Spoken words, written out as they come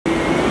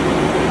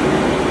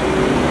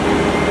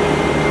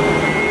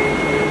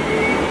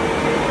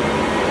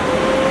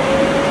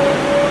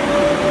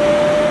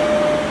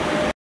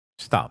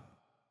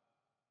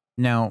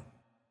Now,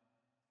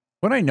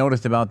 what I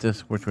noticed about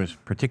this, which was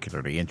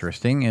particularly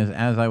interesting, is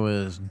as I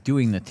was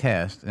doing the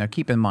test, now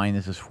keep in mind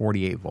this is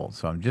 48 volts,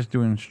 so I'm just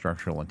doing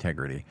structural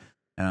integrity,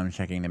 and I'm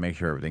checking to make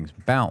sure everything's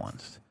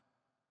balanced.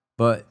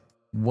 But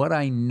what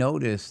I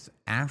noticed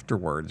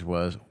afterwards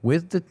was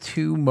with the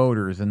two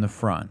motors in the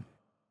front,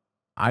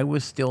 I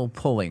was still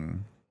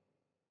pulling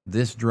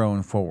this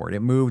drone forward. It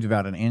moved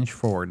about an inch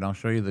forward, and I'll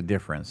show you the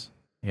difference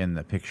in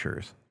the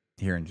pictures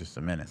here in just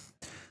a minute.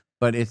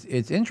 But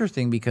it's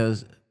interesting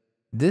because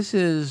this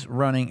is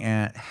running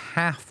at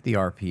half the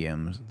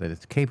RPMs that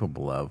it's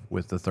capable of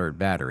with the third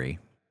battery.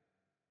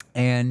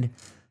 And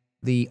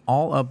the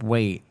all-up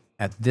weight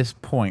at this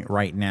point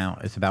right now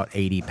is about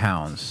 80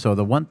 pounds. So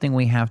the one thing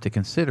we have to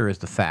consider is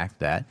the fact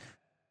that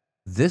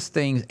this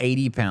thing's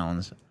 80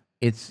 pounds.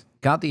 It's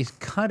got these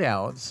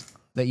cutouts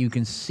that you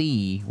can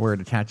see where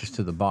it attaches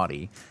to the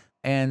body.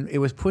 And it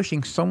was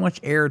pushing so much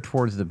air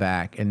towards the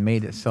back and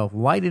made itself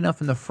light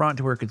enough in the front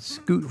to where it could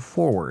scoot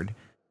forward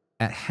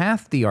at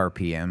half the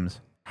RPMs,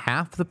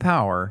 half the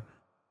power,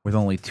 with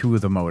only two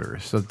of the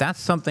motors. So that's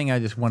something I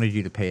just wanted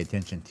you to pay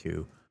attention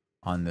to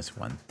on this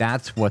one.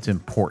 That's what's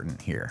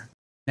important here.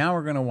 Now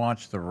we're going to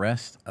watch the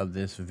rest of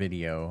this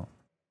video,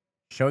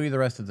 show you the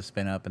rest of the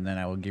spin up, and then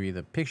I will give you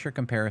the picture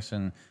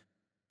comparison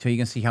so you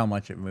can see how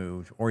much it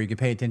moved, or you can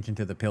pay attention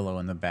to the pillow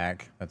in the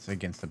back that's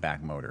against the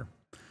back motor,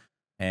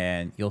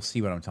 and you'll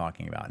see what I'm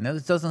talking about. Now,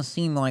 this doesn't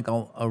seem like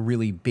a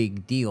really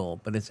big deal,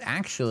 but it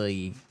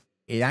actually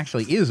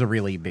is a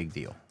really big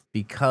deal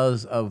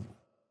because of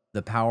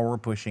the power we're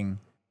pushing,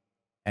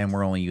 and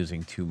we're only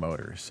using two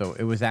motors. So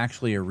it was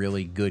actually a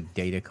really good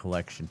data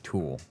collection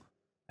tool,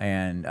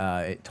 and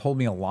it told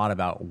me a lot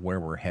about where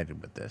we're headed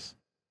with this.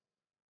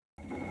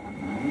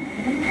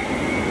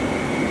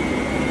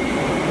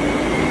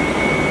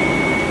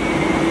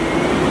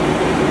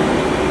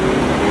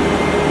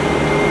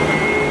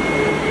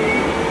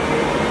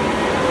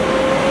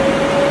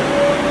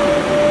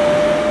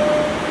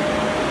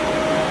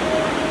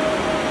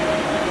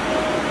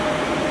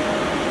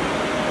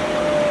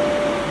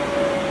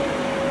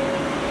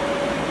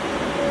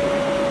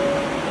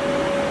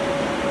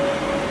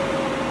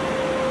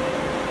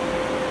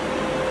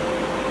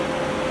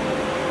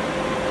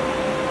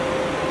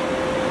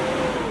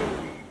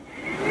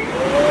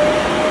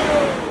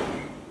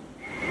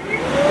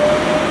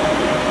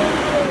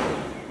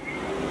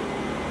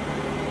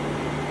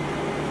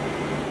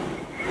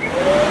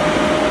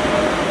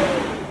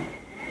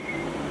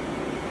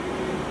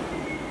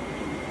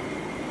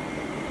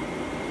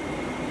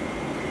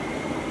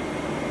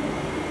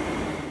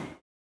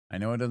 I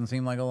know it doesn't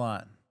seem like a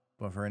lot,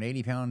 but for an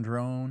 80-pound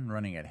drone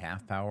running at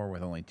half power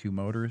with only two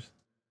motors,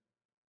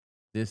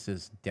 this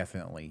is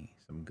definitely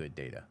some good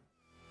data.